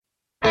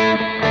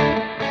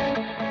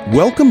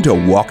Welcome to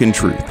Walk in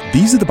Truth.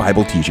 These are the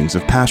Bible teachings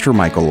of Pastor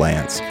Michael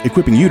Lance,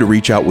 equipping you to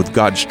reach out with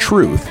God's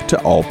truth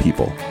to all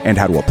people and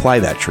how to apply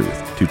that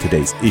truth to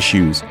today's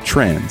issues,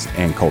 trends,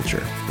 and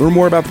culture. Learn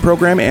more about the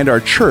program and our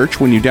church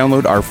when you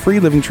download our free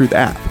Living Truth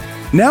app.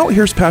 Now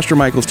here's Pastor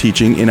Michael's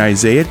teaching in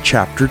Isaiah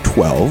chapter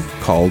 12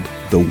 called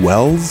The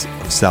Wells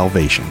of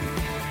Salvation.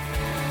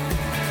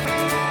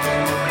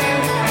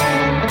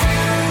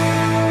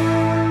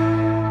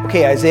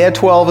 Okay, Isaiah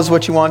 12 is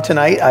what you want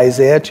tonight,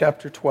 Isaiah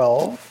chapter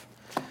 12.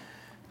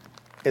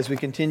 As we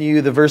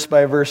continue the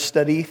verse-by-verse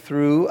study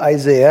through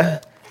Isaiah,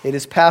 it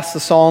is past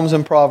the Psalms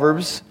and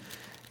Proverbs,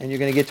 and you're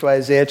going to get to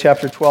Isaiah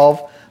chapter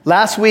 12.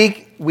 Last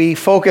week, we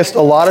focused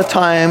a lot of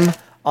time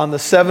on the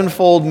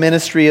sevenfold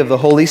ministry of the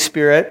Holy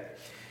Spirit.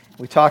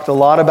 We talked a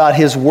lot about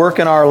His work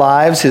in our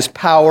lives, His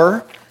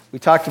power. We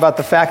talked about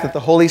the fact that the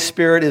Holy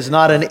Spirit is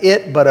not an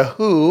it, but a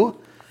who.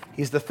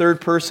 He's the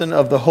third person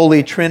of the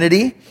Holy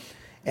Trinity,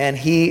 and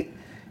He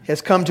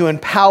has come to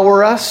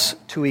empower us,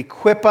 to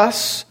equip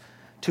us,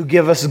 to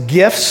give us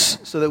gifts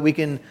so that we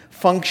can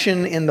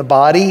function in the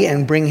body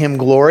and bring Him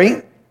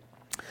glory.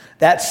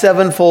 That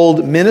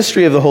sevenfold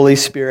ministry of the Holy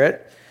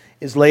Spirit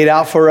is laid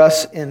out for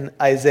us in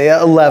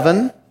Isaiah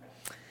 11.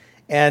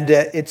 And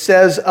it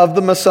says of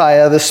the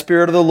Messiah, the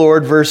Spirit of the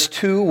Lord, verse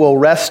 2, will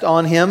rest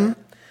on Him.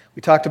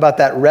 We talked about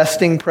that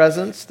resting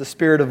presence, the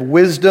Spirit of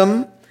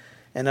wisdom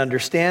and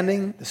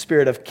understanding, the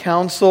Spirit of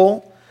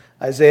counsel,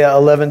 Isaiah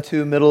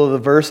 11:2, middle of the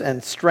verse,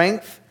 and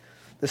strength,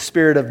 the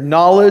spirit of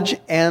knowledge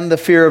and the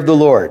fear of the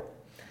Lord.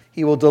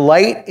 He will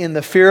delight in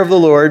the fear of the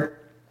Lord,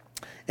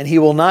 and He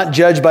will not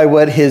judge by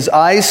what His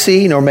eyes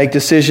see, nor make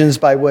decisions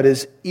by what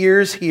His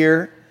ears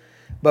hear,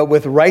 but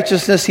with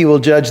righteousness He will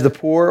judge the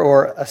poor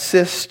or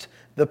assist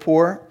the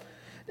poor,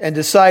 and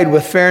decide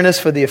with fairness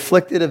for the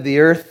afflicted of the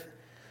earth.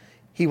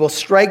 He will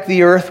strike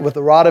the earth with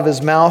the rod of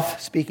His mouth,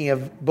 speaking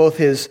of both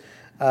His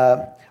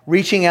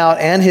reaching out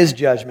and His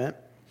judgment,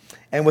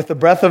 and with the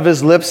breath of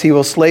His lips He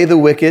will slay the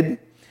wicked.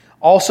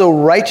 Also,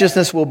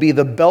 righteousness will be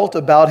the belt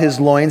about His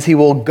loins. He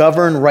will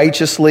govern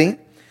righteously.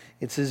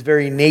 It's His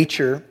very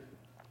nature.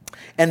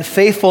 And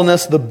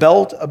faithfulness, the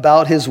belt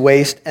about His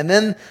waist. And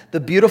then the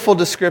beautiful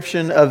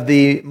description of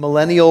the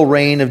millennial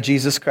reign of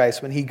Jesus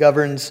Christ when He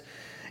governs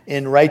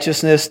in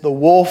righteousness. The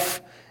wolf,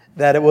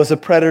 that it was a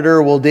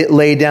predator, will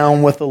lay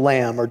down with the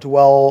lamb or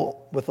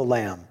dwell with the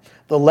lamb.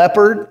 The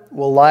leopard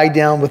will lie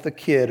down with the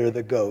kid or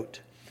the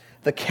goat.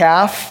 The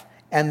calf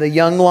and the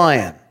young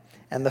lion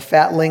and the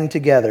fatling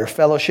together,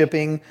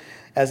 fellowshipping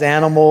as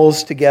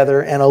animals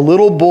together, and a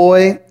little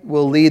boy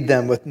will lead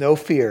them with no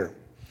fear.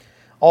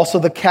 Also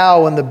the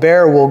cow and the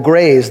bear will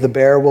graze. The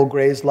bear will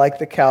graze like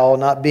the cow,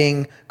 not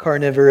being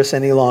carnivorous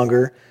any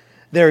longer.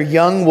 Their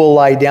young will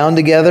lie down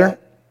together.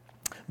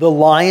 The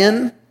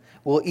lion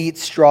will eat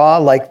straw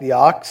like the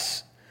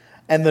ox,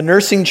 and the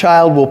nursing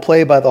child will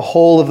play by the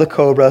hole of the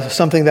cobra,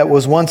 something that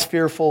was once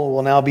fearful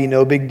will now be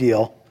no big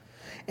deal.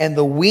 And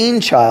the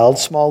weaned child,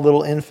 small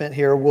little infant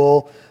here,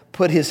 will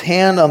put his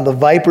hand on the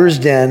viper's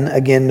den,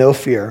 again, no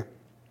fear.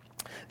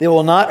 They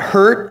will not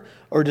hurt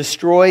or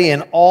destroy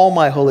in all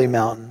my holy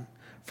mountain,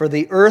 for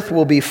the earth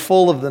will be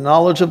full of the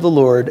knowledge of the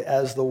Lord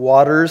as the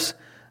waters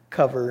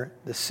cover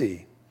the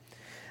sea.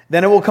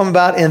 Then it will come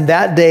about in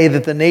that day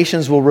that the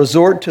nations will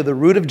resort to the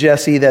root of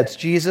Jesse, that's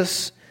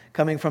Jesus,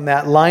 coming from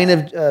that line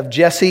of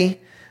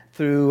Jesse,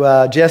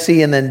 through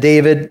Jesse and then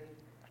David,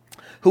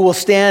 who will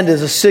stand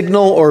as a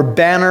signal or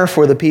banner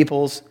for the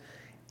peoples,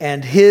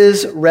 and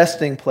His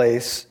resting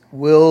place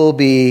will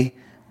be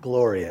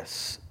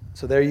glorious.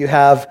 So there you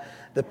have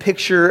the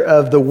picture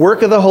of the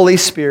work of the Holy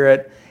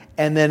Spirit,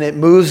 and then it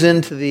moves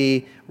into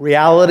the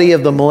reality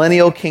of the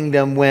millennial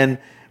kingdom when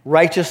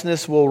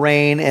righteousness will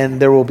reign and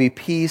there will be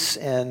peace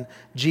and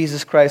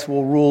Jesus Christ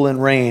will rule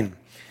and reign.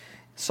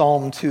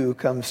 Psalm 2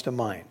 comes to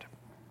mind.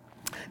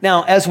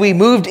 Now, as we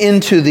moved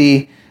into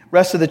the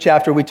rest of the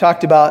chapter, we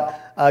talked about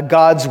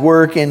God's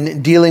work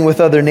in dealing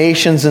with other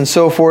nations and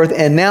so forth,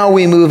 and now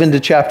we move into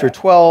chapter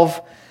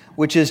 12,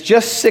 which is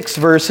just 6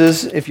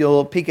 verses. If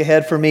you'll peek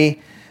ahead for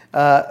me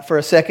for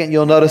a second,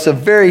 you'll notice a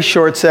very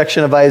short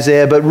section of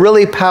Isaiah, but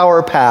really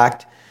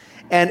power-packed.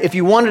 And if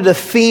you wanted to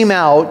theme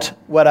out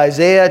what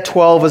Isaiah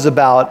 12 is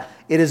about,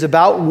 it is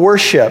about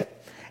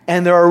worship.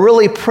 And there are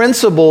really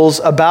principles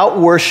about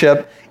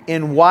worship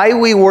in why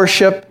we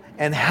worship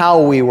and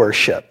how we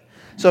worship.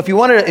 So if you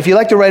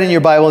like to write in your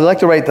Bible, you like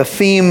to write the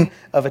theme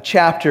of a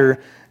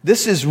chapter,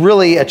 this is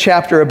really a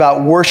chapter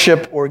about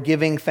worship or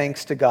giving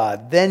thanks to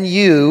God. Then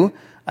you,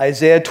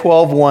 Isaiah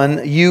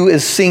 12:1, you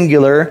is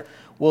singular,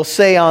 will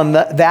say on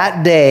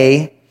that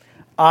day,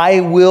 I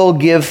will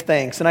give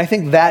thanks. And I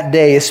think that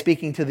day is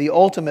speaking to the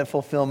ultimate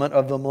fulfillment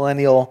of the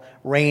millennial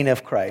reign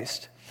of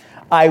Christ.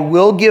 I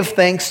will give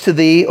thanks to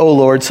Thee, O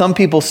Lord. Some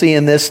people see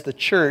in this the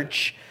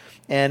church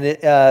and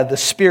the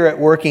Spirit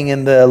working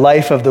in the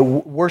life of the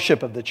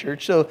worship of the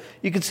church. So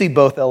you can see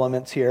both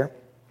elements here.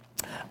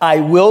 I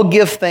will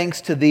give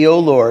thanks to Thee, O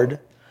Lord,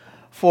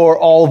 for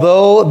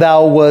although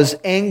Thou was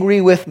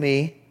angry with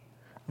me,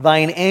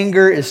 Thine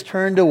anger is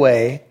turned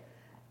away,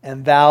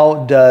 and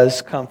Thou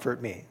does comfort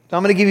me. So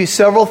I'm going to give you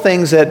several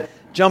things that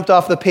jumped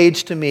off the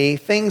page to me,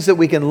 things that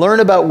we can learn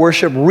about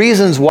worship,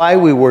 reasons why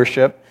we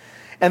worship.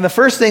 And the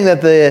first thing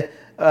that the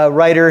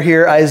writer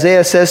here,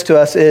 Isaiah, says to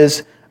us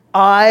is,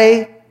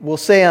 I will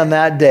say on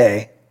that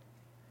day,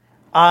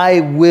 I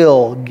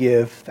will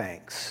give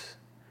thanks.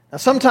 Now,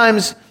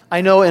 sometimes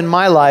I know in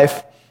my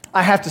life,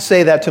 I have to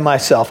say that to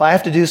myself. I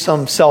have to do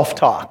some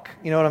self-talk.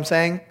 You know what I'm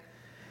saying?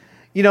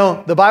 You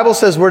know, the Bible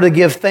says we're to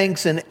give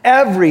thanks in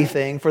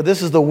everything, for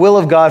this is the will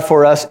of God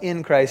for us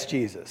in Christ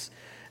Jesus.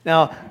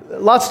 Now,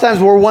 lots of times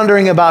we're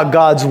wondering about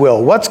God's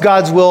will. What's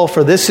God's will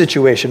for this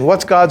situation?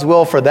 What's God's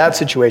will for that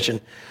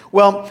situation?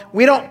 Well,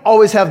 we don't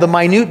always have the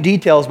minute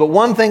details, but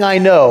one thing I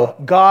know,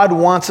 God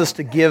wants us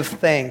to give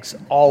thanks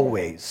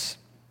always.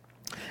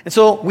 And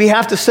so we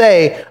have to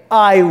say,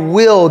 I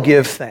will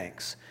give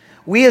thanks.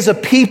 We as a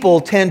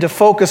people tend to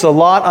focus a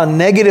lot on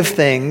negative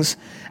things,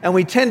 and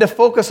we tend to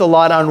focus a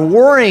lot on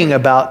worrying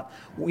about,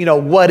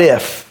 what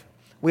if.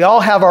 We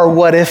all have our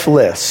what if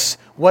lists.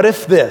 What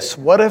if this?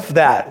 What if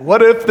that?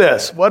 What if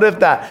this? What if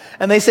that?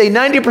 And they say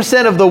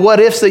 90% of the what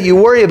ifs that you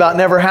worry about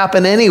never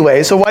happen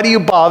anyway, so why do you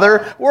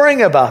bother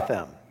worrying about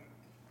them?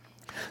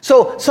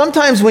 So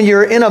sometimes when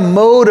you're in a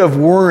mode of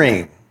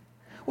worrying,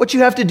 what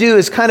you have to do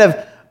is kind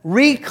of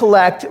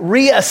recollect,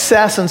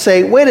 reassess, and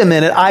say, wait a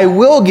minute, I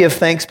will give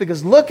thanks,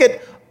 because look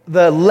at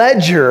the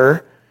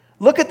ledger,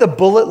 look at the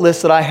bullet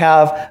list that I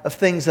have of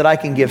things that I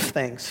can give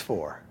thanks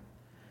for.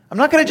 I'm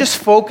not going to just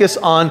focus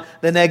on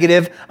the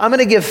negative. I'm going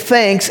to give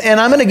thanks, and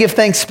I'm going to give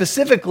thanks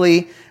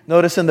specifically,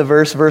 notice in the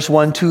verse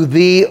 1, to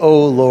thee,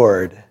 O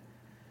Lord.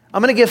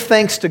 I'm going to give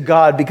thanks to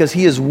God because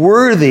he is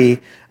worthy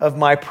of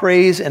my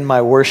praise and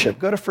my worship.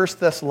 Go to 1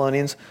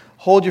 Thessalonians.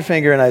 Hold your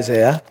finger in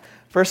Isaiah.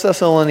 1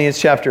 Thessalonians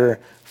chapter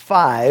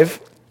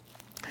 5.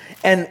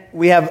 And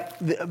we have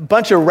a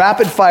bunch of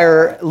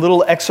rapid-fire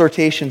little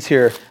exhortations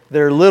here.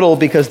 They're little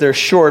because they're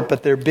short,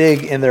 but they're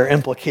big in their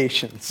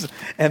implications.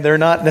 And they're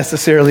not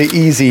necessarily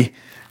easy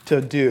to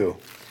do.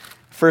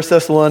 1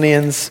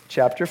 Thessalonians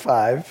chapter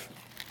 5.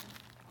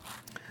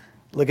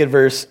 Look at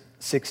verse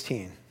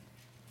 16.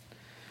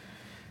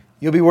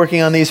 You'll be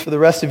working on these for the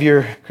rest of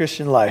your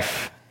Christian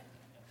life.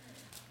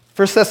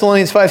 1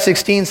 Thessalonians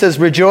 5:16 says,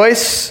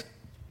 rejoice.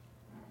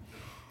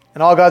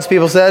 And all God's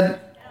people said,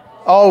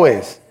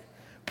 always.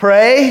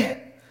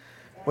 Pray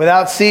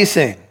without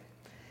ceasing.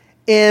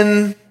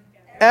 In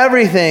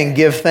everything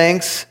give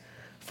thanks,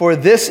 for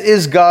this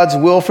is God's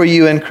will for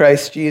you in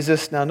Christ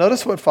Jesus. Now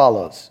notice what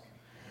follows.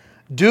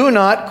 Do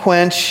not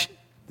quench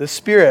the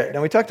Spirit.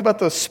 Now we talked about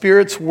the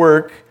Spirit's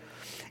work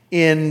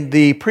in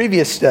the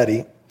previous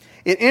study.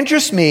 It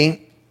interests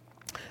me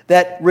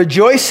that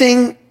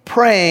rejoicing,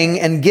 praying,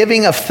 and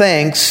giving of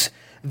thanks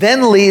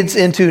then leads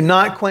into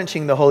not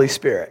quenching the Holy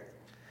Spirit.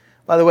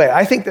 By the way,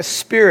 I think the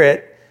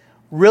Spirit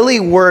really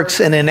works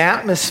in an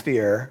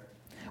atmosphere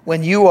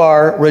when you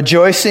are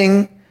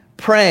rejoicing,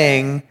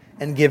 praying,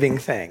 and giving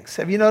thanks.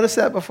 Have you noticed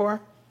that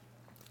before?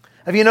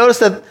 Have you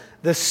noticed that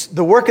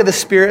the work of the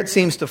Spirit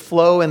seems to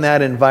flow in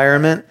that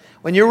environment?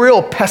 When you're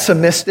real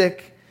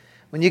pessimistic,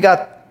 when you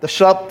got the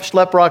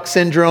Schleprock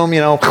syndrome,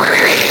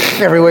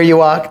 everywhere you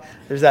walk,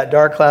 there's that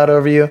dark cloud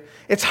over you.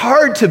 It's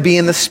hard to be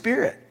in the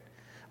Spirit.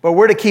 But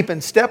we're to keep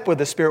in step with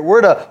the Spirit.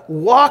 We're to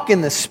walk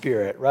in the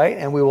Spirit, right?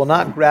 And we will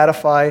not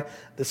gratify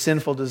the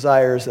sinful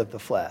desires of the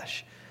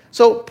flesh.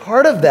 So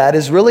part of that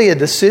is really a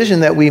decision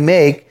that we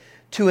make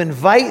to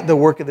invite the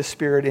work of the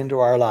Spirit into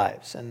our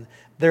lives. And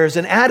there's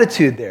an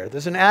attitude there.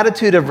 There's an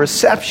attitude of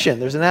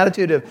reception. There's an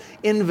attitude of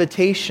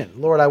invitation.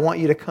 Lord, I want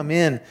you to come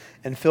in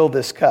and fill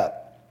this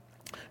cup.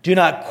 Do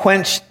not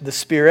quench the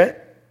Spirit.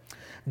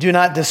 Do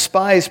not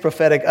despise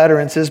prophetic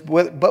utterances,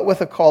 but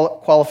with a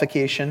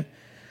qualification.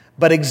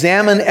 But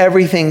examine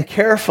everything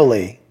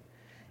carefully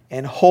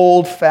and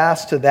hold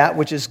fast to that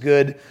which is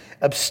good.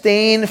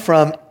 Abstain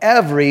from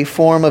every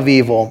form of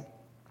evil.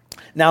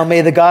 Now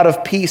may the God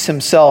of peace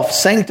himself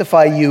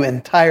sanctify you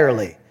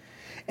entirely.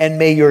 And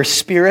may your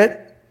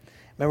spirit,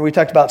 remember we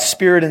talked about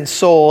spirit and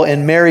soul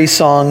in Mary's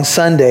song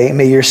Sunday.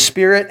 May your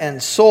spirit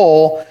and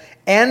soul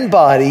and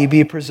body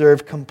be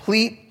preserved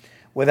complete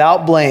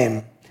without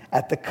blame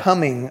at the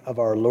coming of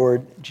our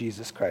Lord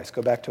Jesus Christ.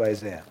 Go back to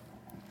Isaiah.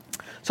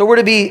 So we're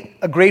to be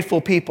a grateful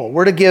people.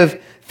 We're to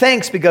give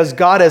thanks because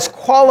God has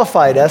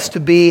qualified us to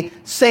be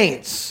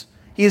saints.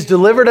 He has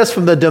delivered us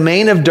from the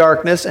domain of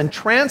darkness and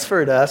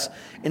transferred us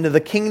into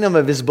the kingdom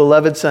of his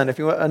beloved Son. If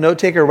you want a note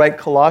taker, write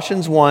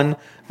Colossians 1,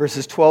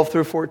 verses 12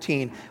 through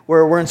 14,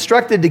 where we're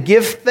instructed to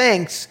give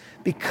thanks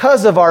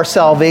because of our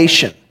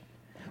salvation.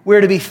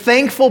 We're to be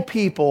thankful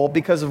people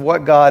because of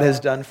what God has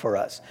done for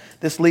us.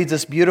 This leads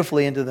us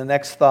beautifully into the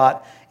next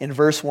thought in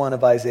verse 1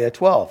 of Isaiah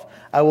 12.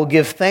 I will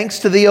give thanks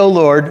to thee, O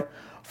Lord,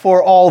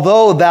 for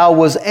although thou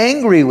was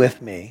angry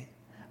with me,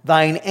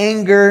 thine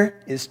anger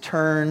is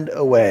turned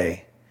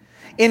away.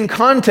 In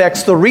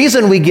context, the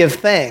reason we give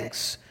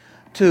thanks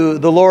to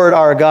the Lord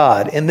our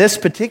God in this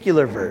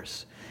particular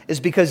verse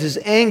is because his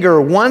anger,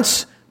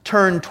 once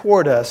turned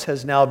toward us,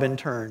 has now been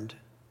turned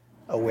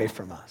away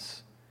from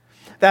us.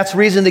 That's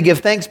reason to give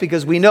thanks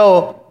because we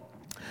know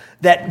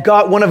that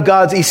God, one of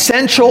God's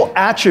essential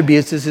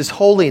attributes is his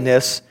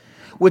holiness,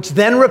 which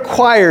then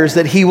requires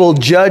that he will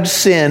judge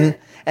sin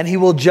and he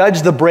will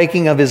judge the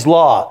breaking of his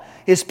law.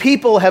 His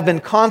people have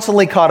been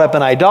constantly caught up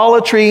in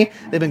idolatry.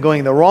 They've been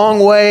going the wrong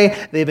way.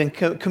 They've been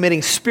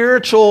committing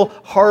spiritual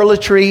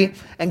harlotry.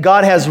 And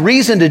God has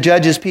reason to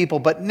judge his people.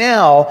 But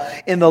now,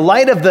 in the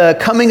light of the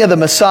coming of the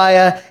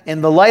Messiah,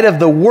 in the light of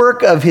the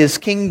work of his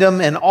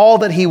kingdom and all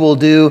that he will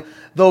do,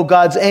 though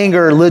God's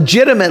anger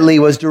legitimately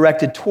was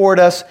directed toward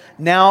us,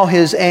 now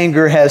his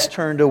anger has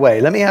turned away.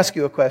 Let me ask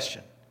you a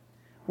question.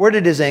 Where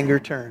did his anger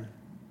turn?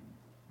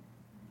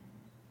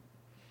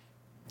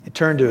 It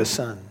turned to his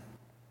Son.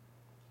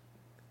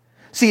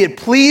 See, it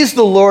pleased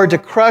the Lord to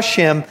crush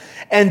him.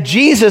 And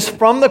Jesus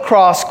from the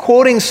cross,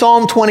 quoting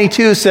Psalm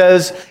 22,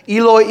 says,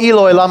 Eloi,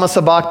 Eloi, lama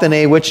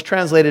sabachthani, which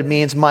translated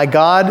means, my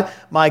God,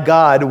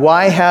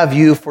 why have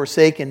you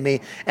forsaken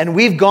me? And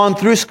we've gone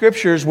through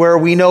scriptures where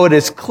we know it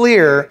is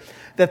clear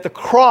that the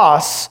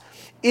cross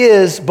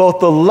is both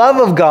the love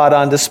of God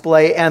on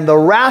display and the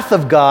wrath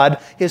of God,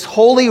 his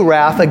holy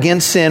wrath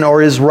against sin or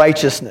his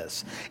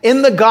righteousness.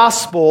 In the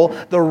gospel,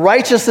 the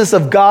righteousness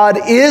of God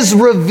is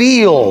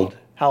revealed.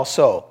 How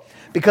so?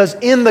 Because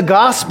in the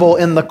gospel,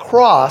 in the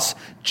cross,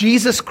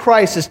 Jesus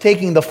Christ is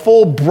taking the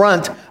full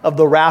brunt of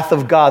the wrath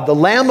of God. The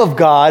Lamb of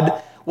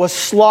God was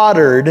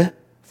slaughtered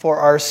for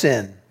our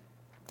sin.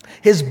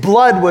 His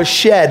blood was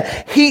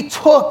shed. He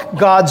took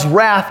God's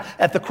wrath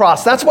at the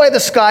cross. That's why the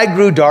sky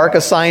grew dark,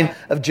 a sign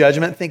of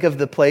judgment. Think of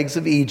the plagues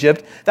of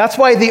Egypt. That's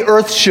why the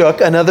earth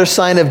shook, another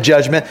sign of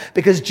judgment,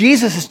 because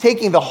Jesus is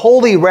taking the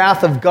holy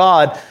wrath of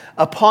God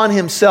upon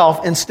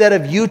himself instead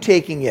of you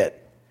taking it.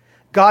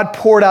 God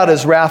poured out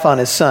his wrath on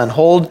his Son.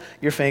 Hold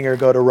your finger,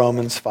 go to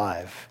Romans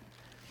 5.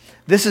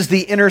 This is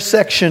the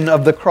intersection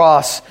of the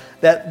cross,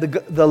 that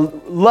the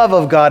love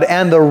of God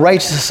and the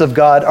righteousness of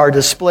God are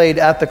displayed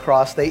at the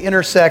cross. They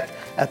intersect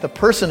at the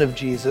person of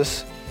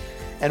Jesus.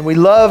 And we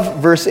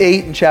love verse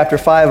 8 in chapter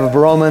 5 of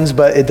Romans,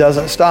 but it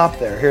doesn't stop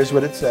there. Here's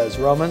what it says,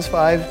 Romans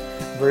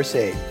 5, verse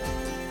 8.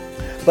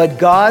 But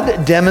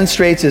God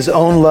demonstrates his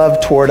own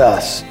love toward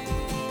us,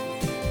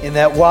 in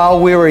that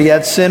while we were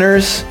yet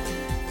sinners,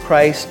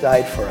 Christ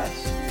died for us.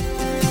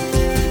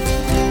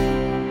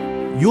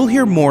 You'll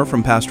hear more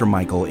from Pastor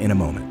Michael in a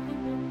moment.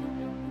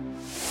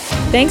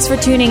 Thanks for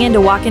tuning in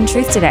to Walk in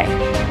Truth today.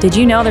 Did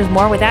you know there's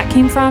more where that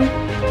came from?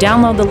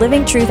 Download the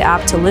Living Truth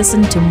app to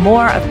listen to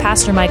more of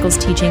Pastor Michael's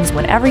teachings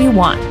whenever you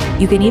want.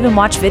 You can even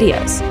watch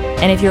videos.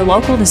 And if you're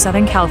local to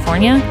Southern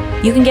California,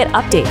 you can get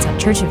updates on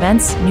church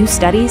events, new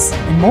studies,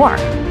 and more.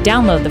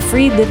 Download the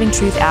free Living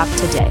Truth app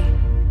today.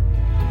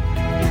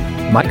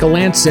 Michael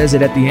Lance says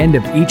that at the end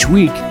of each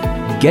week,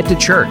 get to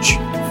church.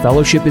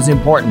 Fellowship is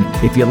important.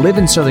 If you live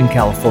in Southern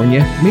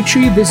California, make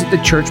sure you visit the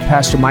church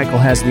Pastor Michael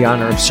has the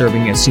honor of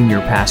serving as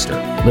senior pastor.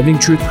 Living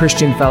Truth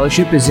Christian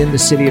Fellowship is in the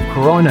city of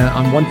Corona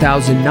on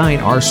 1009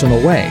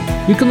 Arsenal Way.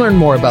 You can learn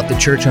more about the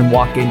church on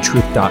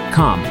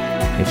walkintruth.com.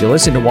 If you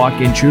listen to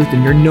Walk in Truth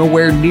and you're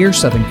nowhere near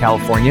Southern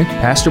California,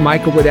 Pastor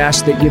Michael would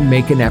ask that you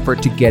make an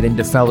effort to get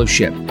into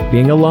fellowship.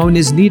 Being alone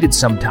is needed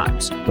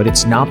sometimes, but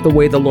it's not the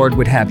way the Lord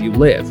would have you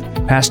live.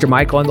 Pastor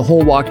Michael and the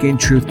whole Walk in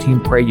Truth team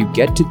pray you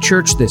get to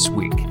church this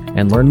week.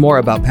 And learn more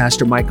about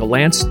Pastor Michael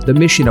Lance, the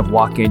mission of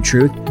Walk in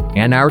Truth,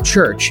 and our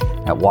church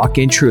at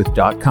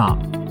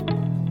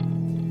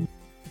walkintruth.com.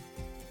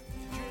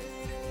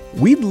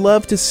 We'd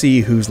love to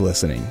see who's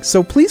listening,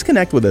 so please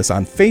connect with us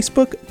on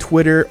Facebook,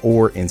 Twitter,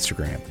 or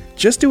Instagram.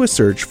 Just do a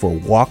search for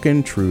Walk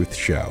in Truth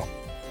Show.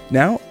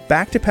 Now,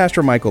 back to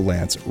Pastor Michael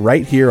Lance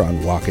right here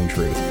on Walk in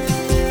Truth.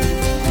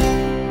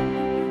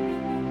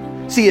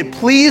 See, it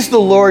pleased the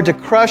Lord to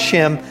crush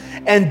him.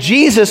 And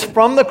Jesus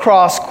from the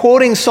cross,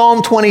 quoting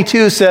Psalm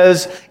 22,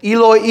 says,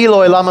 Eloi,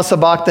 Eloi, lama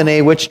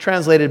sabachthani, which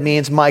translated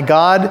means, my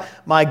God,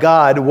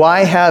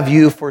 why have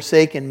you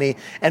forsaken me?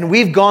 And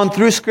we've gone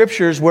through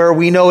scriptures where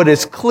we know it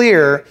is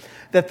clear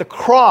that the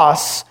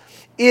cross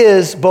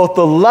is both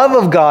the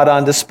love of God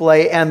on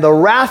display and the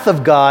wrath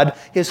of God,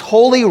 his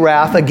holy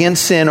wrath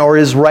against sin or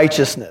his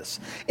righteousness.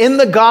 In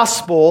the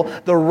gospel,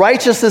 the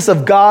righteousness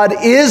of God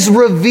is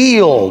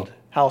revealed.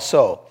 How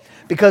so?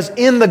 Because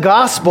in the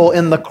gospel,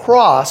 in the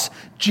cross,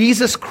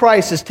 Jesus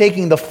Christ is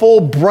taking the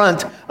full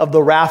brunt of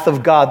the wrath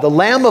of God. The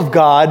Lamb of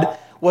God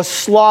was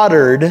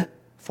slaughtered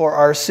for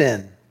our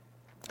sin.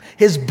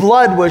 His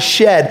blood was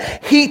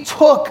shed. He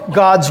took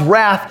God's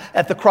wrath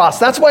at the cross.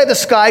 That's why the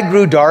sky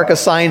grew dark, a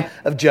sign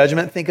of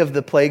judgment. Think of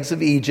the plagues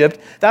of Egypt.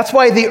 That's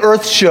why the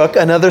earth shook,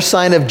 another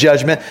sign of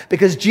judgment,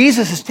 because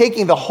Jesus is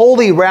taking the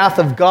holy wrath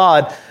of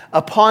God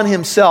upon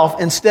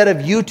himself instead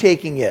of you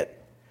taking it.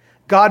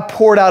 God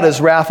poured out his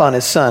wrath on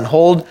his Son.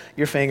 Hold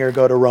your finger,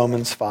 go to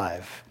Romans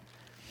 5.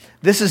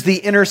 This is the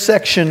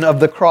intersection of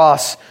the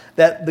cross,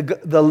 that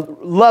the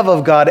love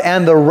of God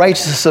and the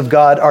righteousness of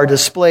God are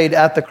displayed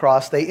at the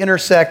cross. They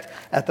intersect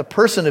at the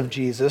person of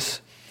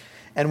Jesus.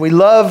 And we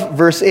love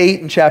verse 8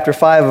 in chapter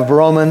 5 of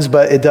Romans,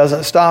 but it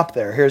doesn't stop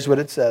there. Here's what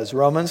it says,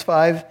 Romans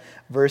 5,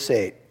 verse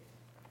 8.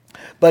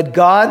 But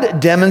God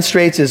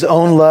demonstrates his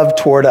own love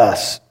toward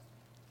us,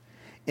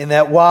 in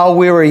that while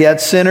we were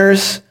yet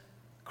sinners,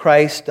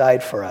 Christ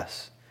died for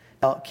us.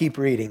 Now keep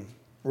reading.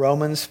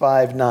 Romans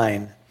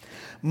 5:9.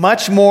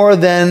 much more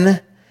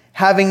than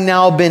having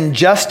now been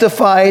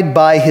justified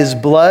by his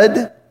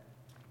blood,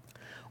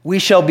 we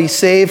shall be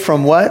saved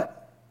from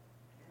what?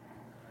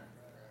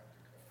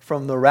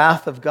 From the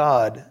wrath of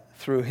God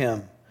through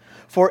him.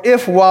 For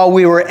if while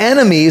we were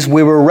enemies,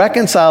 we were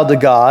reconciled to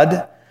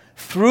God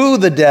through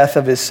the death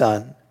of his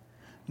Son,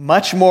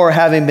 much more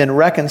having been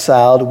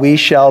reconciled, we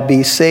shall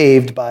be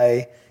saved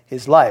by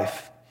his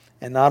life.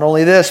 And not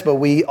only this, but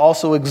we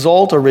also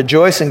exult or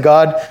rejoice in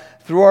God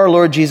through our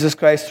Lord Jesus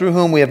Christ, through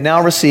whom we have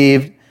now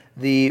received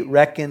the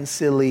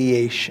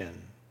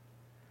reconciliation.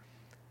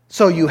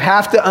 So you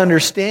have to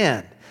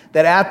understand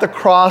that at the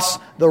cross,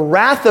 the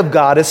wrath of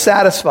God is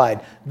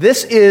satisfied.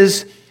 This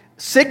is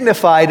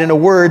signified in a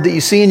word that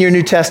you see in your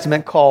New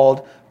Testament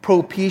called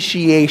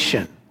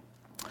propitiation.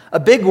 A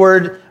big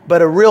word,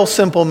 but a real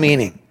simple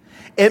meaning.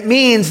 It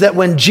means that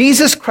when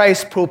Jesus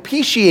Christ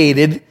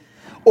propitiated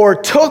or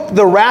took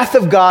the wrath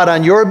of God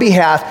on your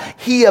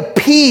behalf, he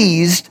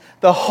appeased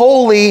the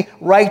holy,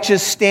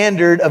 righteous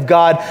standard of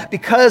God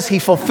because he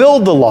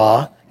fulfilled the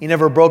law. He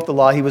never broke the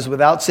law. He was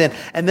without sin.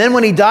 And then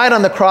when he died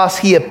on the cross,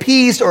 he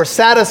appeased or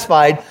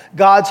satisfied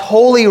God's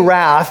holy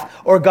wrath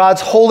or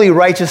God's holy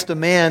righteous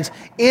demands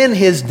in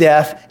his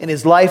death, in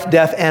his life,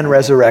 death, and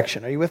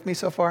resurrection. Are you with me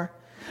so far?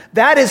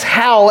 That is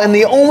how, and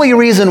the only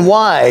reason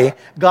why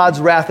God's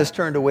wrath is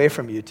turned away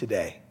from you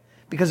today,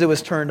 because it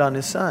was turned on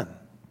his Son.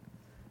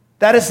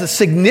 That is the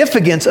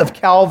significance of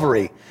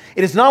Calvary.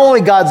 It is not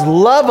only God's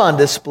love on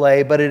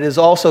display, but it is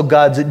also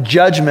God's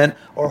judgment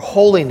or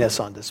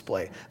holiness on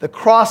display. The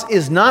cross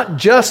is not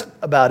just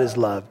about his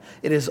love.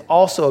 It is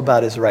also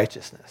about his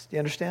righteousness. Do you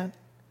understand?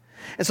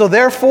 And so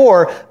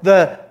therefore,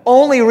 the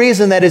only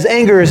reason that his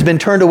anger has been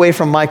turned away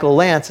from Michael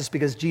Lance is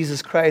because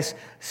Jesus Christ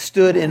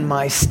stood in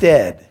my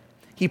stead.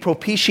 He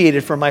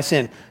propitiated for my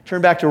sin.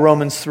 Turn back to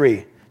Romans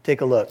 3.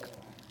 Take a look.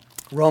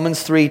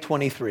 Romans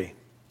 3:23.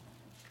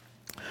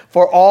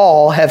 For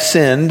all have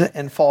sinned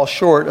and fall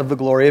short of the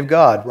glory of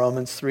God.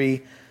 Romans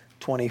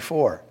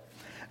 3:24.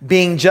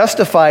 Being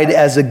justified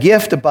as a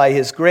gift by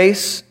his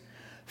grace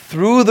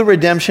through the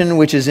redemption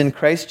which is in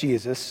Christ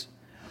Jesus,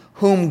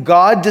 whom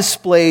God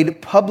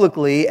displayed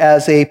publicly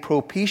as a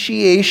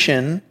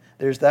propitiation,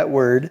 there's that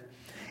word,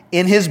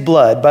 in his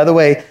blood. By the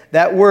way,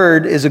 that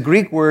word is a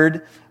Greek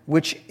word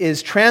which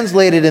is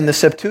translated in the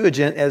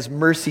Septuagint as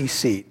mercy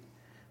seat.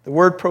 The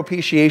word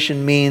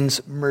propitiation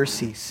means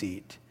mercy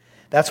seat.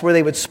 That's where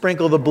they would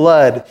sprinkle the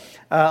blood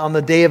on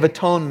the Day of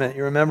Atonement.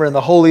 You remember in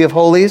the Holy of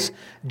Holies?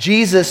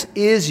 Jesus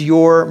is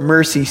your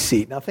mercy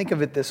seat. Now think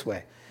of it this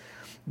way.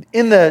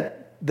 In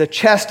the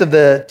chest of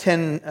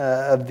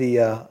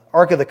the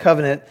Ark of the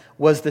Covenant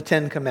was the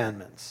Ten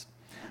Commandments.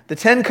 The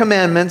Ten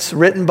Commandments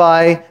written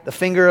by the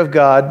finger of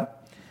God,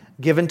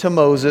 given to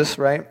Moses,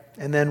 right?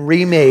 And then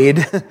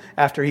remade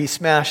after he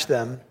smashed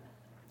them.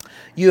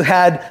 You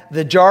had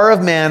the jar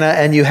of manna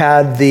and you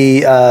had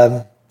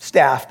the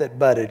staff that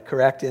budded,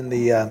 correct, in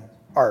the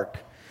ark.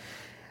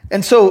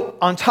 And so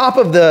on top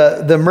of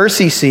the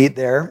mercy seat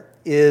there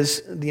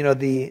is,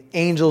 the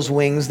angel's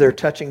wings, they're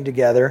touching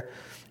together.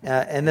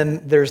 And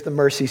then there's the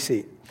mercy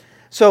seat.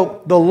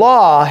 So the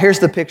law, here's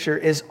the picture,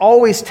 is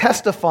always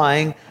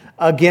testifying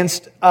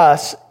against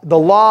us. The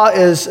law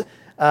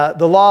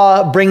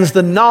brings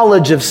the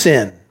knowledge of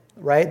sin,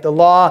 right? The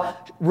law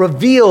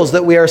reveals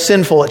that we are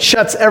sinful. It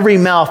shuts every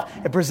mouth.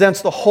 It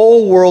presents the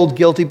whole world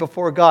guilty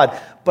before God.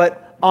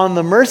 But on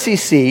the mercy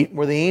seat,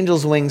 where the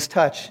angel's wings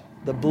touch,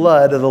 the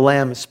blood of the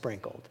Lamb is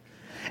sprinkled.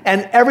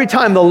 And every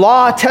time the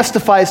law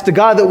testifies to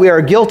God that we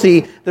are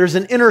guilty, there's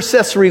an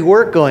intercessory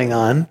work going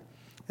on.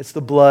 It's the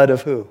blood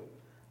of who?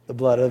 The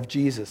blood of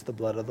Jesus, the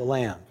blood of the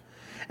Lamb.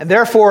 And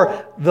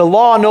therefore, the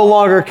law no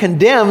longer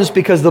condemns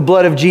because the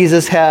blood of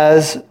Jesus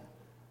has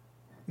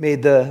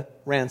made the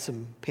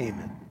ransom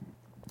payment.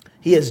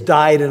 He has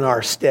died in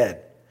our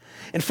stead.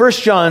 In 1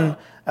 John,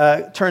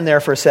 turn there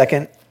for a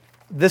second.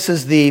 This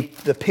is the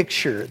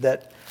picture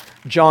that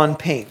John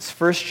paints.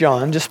 1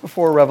 John, just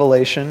before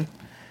Revelation,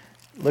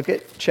 look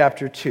at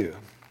chapter 2.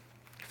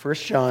 1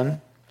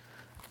 John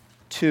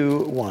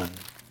 2:1.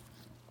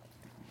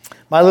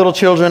 My little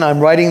children, I'm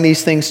writing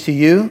these things to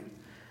you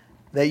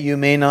that you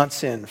may not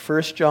sin.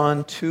 1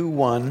 John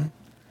 2:1,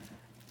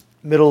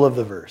 middle of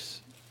the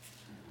verse.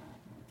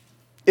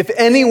 If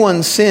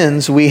anyone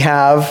sins, we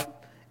have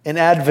an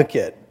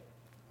advocate,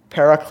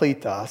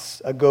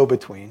 parakletos, a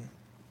go-between,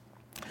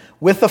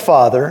 with the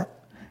Father,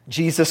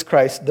 Jesus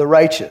Christ the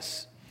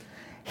righteous.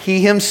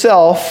 He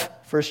himself,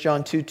 1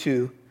 John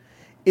 2:2,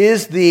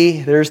 is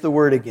there's the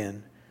word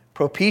again,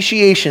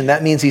 propitiation.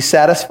 That means he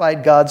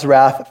satisfied God's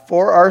wrath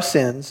for our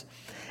sins,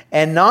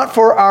 and not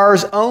for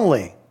ours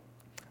only,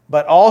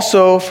 but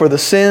also for the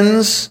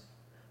sins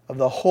of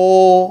the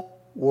whole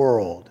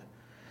world.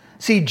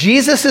 See,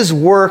 Jesus'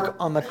 work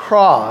on the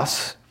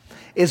cross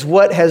is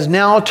what has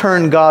now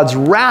turned God's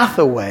wrath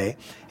away.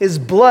 His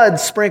blood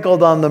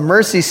sprinkled on the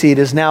mercy seat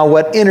is now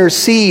what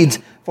intercedes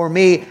for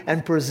me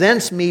and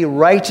presents me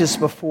righteous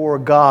before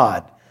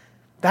God.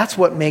 That's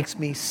what makes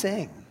me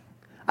sing.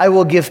 I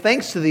will give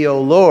thanks to thee,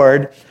 O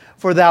Lord,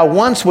 for thou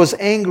once was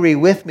angry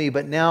with me,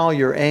 but now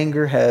your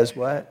anger has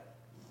what?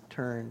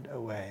 turned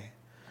away.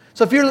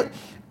 So if you're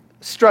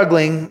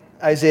struggling,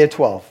 Isaiah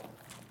 12,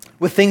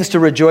 with things to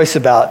rejoice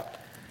about,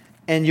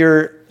 and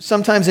you're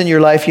sometimes in your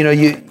life,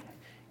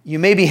 you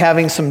may be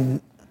having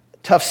some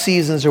tough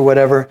seasons or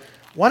whatever,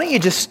 why don't you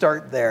just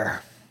start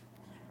there?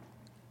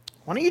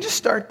 Why don't you just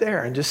start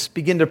there and just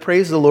begin to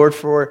praise the Lord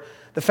for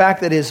the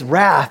fact that his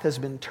wrath has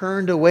been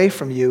turned away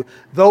from you,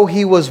 though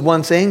he was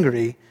once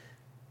angry,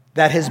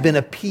 that has been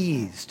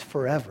appeased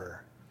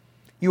forever.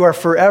 You are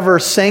forever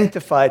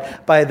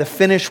sanctified by the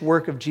finished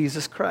work of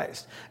Jesus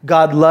Christ.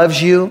 God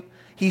loves you.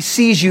 He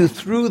sees you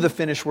through the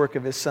finished work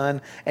of his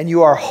Son, and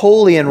you are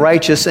holy and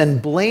righteous and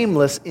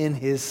blameless in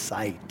his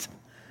sight.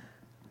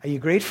 Are you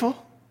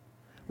grateful?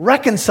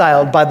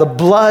 Reconciled by the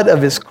blood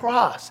of his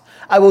cross.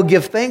 I will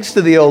give thanks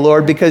to thee, O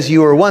Lord, because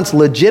you were once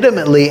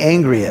legitimately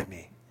angry at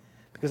me.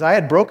 Because I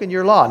had broken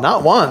your law,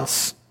 not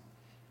once.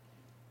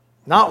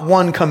 Not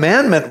one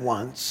commandment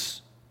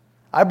once.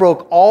 I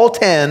broke all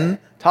 10,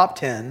 top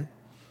 10,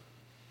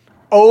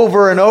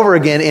 over and over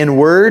again in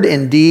word,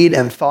 in deed,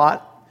 and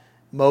thought,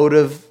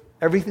 motive,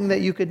 everything that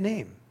you could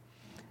name.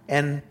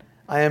 And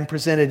I am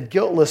presented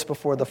guiltless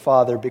before the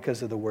Father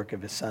because of the work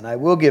of his Son. I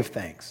will give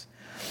thanks.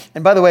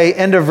 And by the way,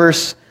 end of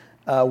verse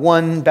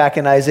 1 back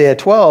in Isaiah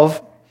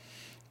 12,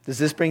 does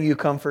this bring you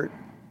comfort?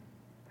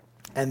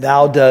 And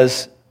thou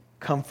does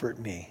comfort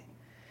me.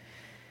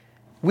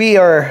 We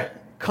are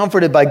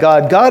comforted by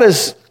God. God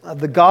is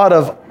the God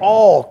of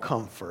all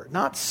comfort,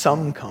 not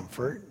some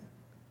comfort.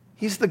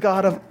 He's the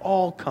God of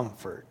all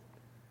comfort.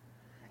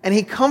 And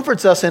he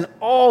comforts us in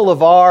all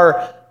of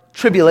our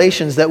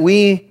tribulations that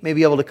we may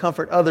be able to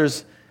comfort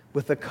others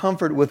with the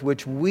comfort with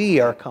which we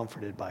are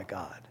comforted by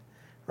God.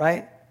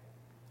 Right?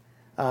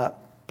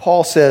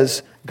 Paul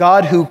says,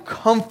 God who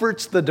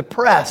comforts the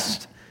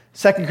depressed,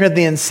 2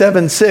 Corinthians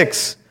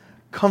 7:6,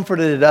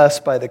 comforted us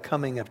by the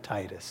coming of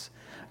Titus.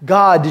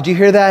 God, did you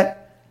hear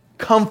that?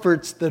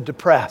 Comforts the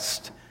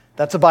depressed.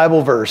 That's a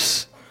Bible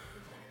verse.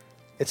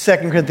 It's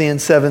 2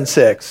 Corinthians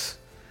 7:6.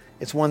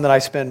 It's one that I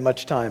spend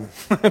much time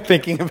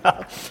thinking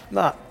about.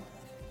 Not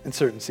in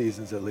certain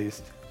seasons, at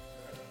least.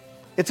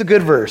 It's a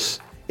good verse.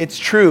 It's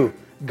true.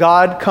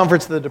 God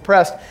comforts the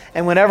depressed.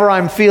 And whenever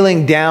I'm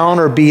feeling down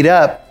or beat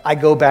up, I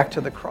go back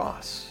to the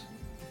cross.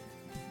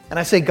 And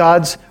I say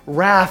God's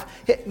wrath,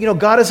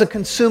 God is a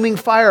consuming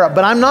fire,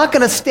 but I'm not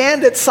going to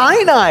stand at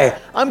Sinai.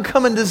 I'm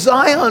coming to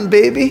Zion,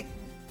 baby. Do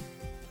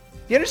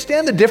you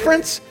understand the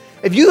difference?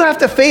 If you have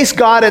to face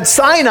God at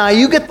Sinai,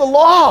 you get the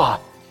law.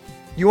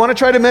 You want to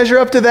try to measure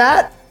up to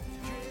that?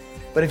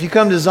 But if you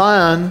come to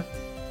Zion,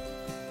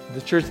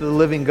 the church of the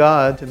living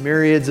God, to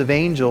myriads of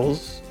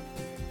angels,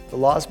 the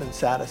law's been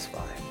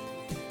satisfied.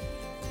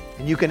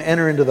 And you can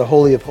enter into the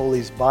Holy of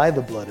Holies by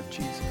the blood of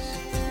Jesus.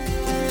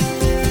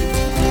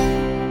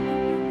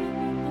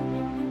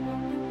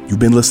 You've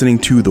been listening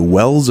to The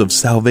Wells of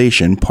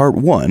Salvation, Part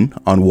 1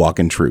 on Walk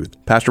in Truth,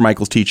 Pastor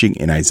Michael's teaching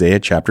in Isaiah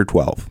chapter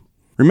 12.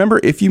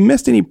 Remember, if you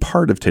missed any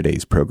part of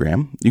today's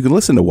program, you can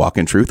listen to Walk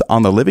in Truth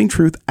on the Living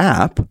Truth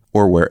app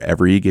or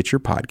wherever you get your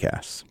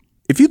podcasts.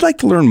 If you'd like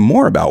to learn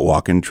more about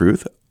Walk in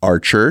Truth, our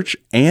church,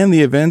 and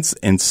the events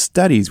and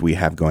studies we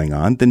have going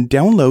on, then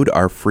download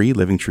our free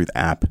Living Truth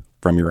app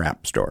from your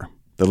app store.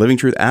 The Living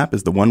Truth app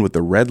is the one with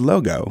the red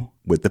logo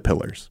with the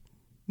pillars.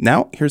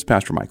 Now, here's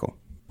Pastor Michael.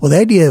 Well, the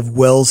idea of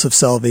wells of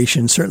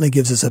salvation certainly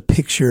gives us a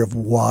picture of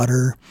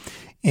water,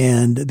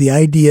 and the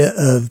idea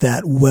of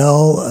that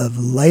well of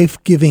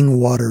life-giving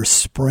water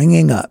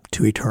springing up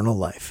to eternal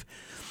life.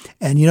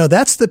 And,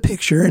 that's the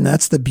picture, and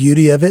that's the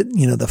beauty of it,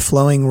 the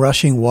flowing,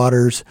 rushing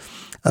waters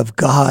of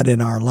God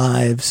in our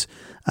lives,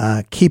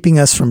 keeping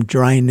us from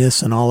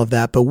dryness and all of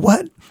that. But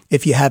what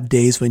if you have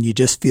days when you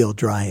just feel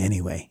dry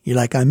anyway? You're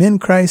like, I'm in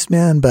Christ,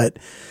 man, but,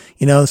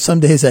 some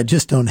days I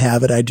just don't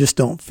have it. I just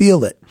don't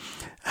feel it.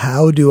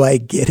 How do I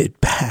get it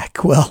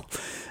back? Well,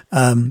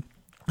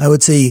 I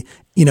would say,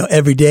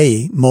 every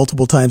day,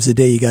 multiple times a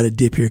day, you got to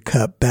dip your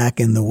cup back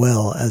in the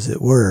well, as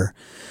it were,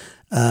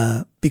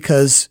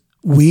 because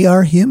we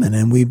are human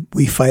and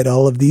we fight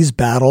all of these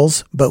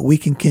battles, but we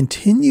can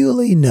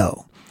continually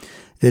know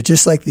that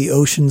just like the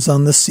oceans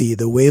on the sea,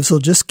 the waves will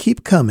just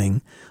keep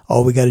coming.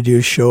 All we got to do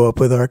is show up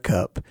with our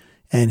cup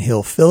and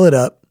he'll fill it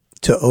up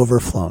to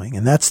overflowing.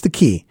 And that's the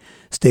key.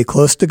 Stay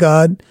close to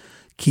God.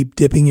 Keep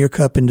dipping your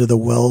cup into the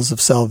wells of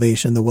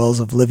salvation, the wells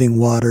of living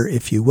water,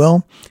 if you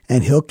will,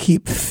 and he'll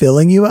keep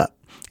filling you up.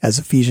 As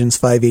Ephesians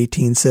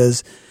 5:18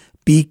 says,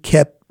 be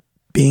kept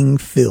being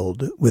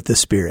filled with the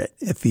Spirit,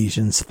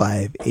 Ephesians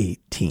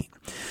 5:18.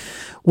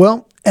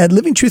 Well, at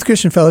Living Truth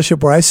Christian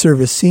Fellowship, where I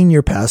serve as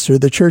senior pastor,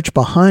 the church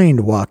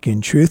behind Walk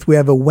in Truth, we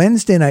have a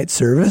Wednesday night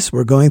service.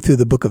 We're going through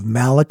the book of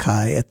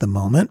Malachi at the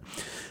moment.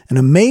 An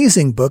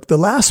amazing book, the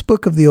last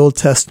book of the Old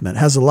Testament,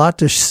 has a lot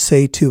to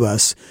say to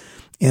us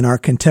in our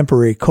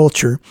contemporary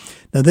culture.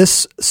 Now,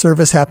 this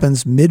service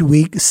happens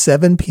midweek,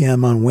 7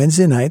 p.m. on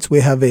Wednesday nights.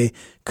 We have a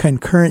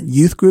concurrent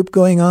youth group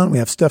going on. We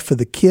have stuff for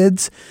the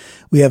kids.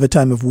 We have a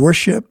time of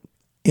worship.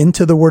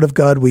 Into the Word of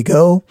God we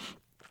go.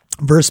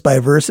 verse by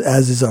verse,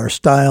 as is our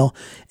style,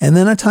 and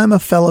then a time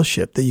of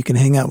fellowship that you can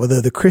hang out with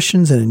other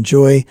Christians and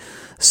enjoy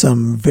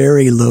some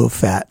very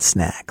low-fat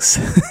snacks.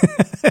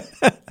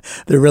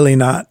 They're really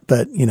not,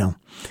 but,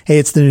 hey,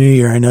 it's the new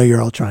year. I know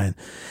you're all trying.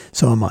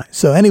 So am I.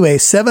 So anyway,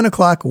 7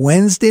 o'clock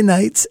Wednesday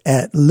nights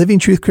at Living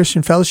Truth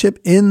Christian Fellowship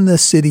in the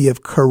city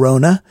of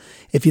Corona.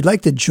 If you'd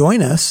like to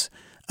join us,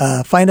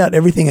 find out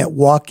everything at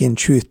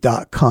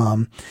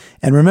walkintruth.com.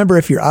 And remember,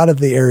 if you're out of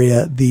the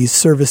area, these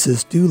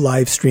services do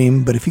live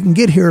stream, but if you can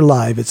get here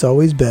live, it's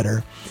always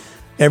better.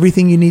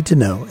 Everything you need to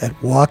know at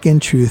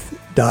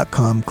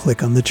walkintruth.com.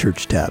 Click on the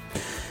church tab.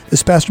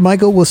 This is Pastor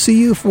Michael. We'll see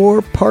you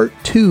for part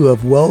 2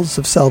 of Wells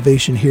of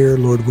Salvation here,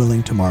 Lord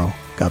willing, tomorrow.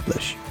 God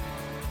bless you.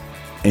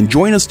 And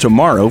join us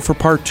tomorrow for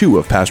part 2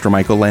 of Pastor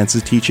Michael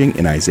Lance's teaching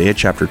in Isaiah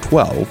chapter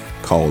 12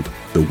 called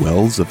The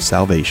Wells of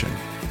Salvation.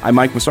 I'm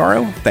Mike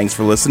Massaro. Thanks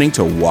for listening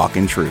to Walk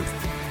in Truth.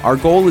 Our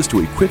goal is to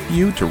equip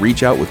you to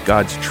reach out with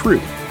God's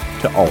truth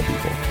to all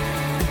people.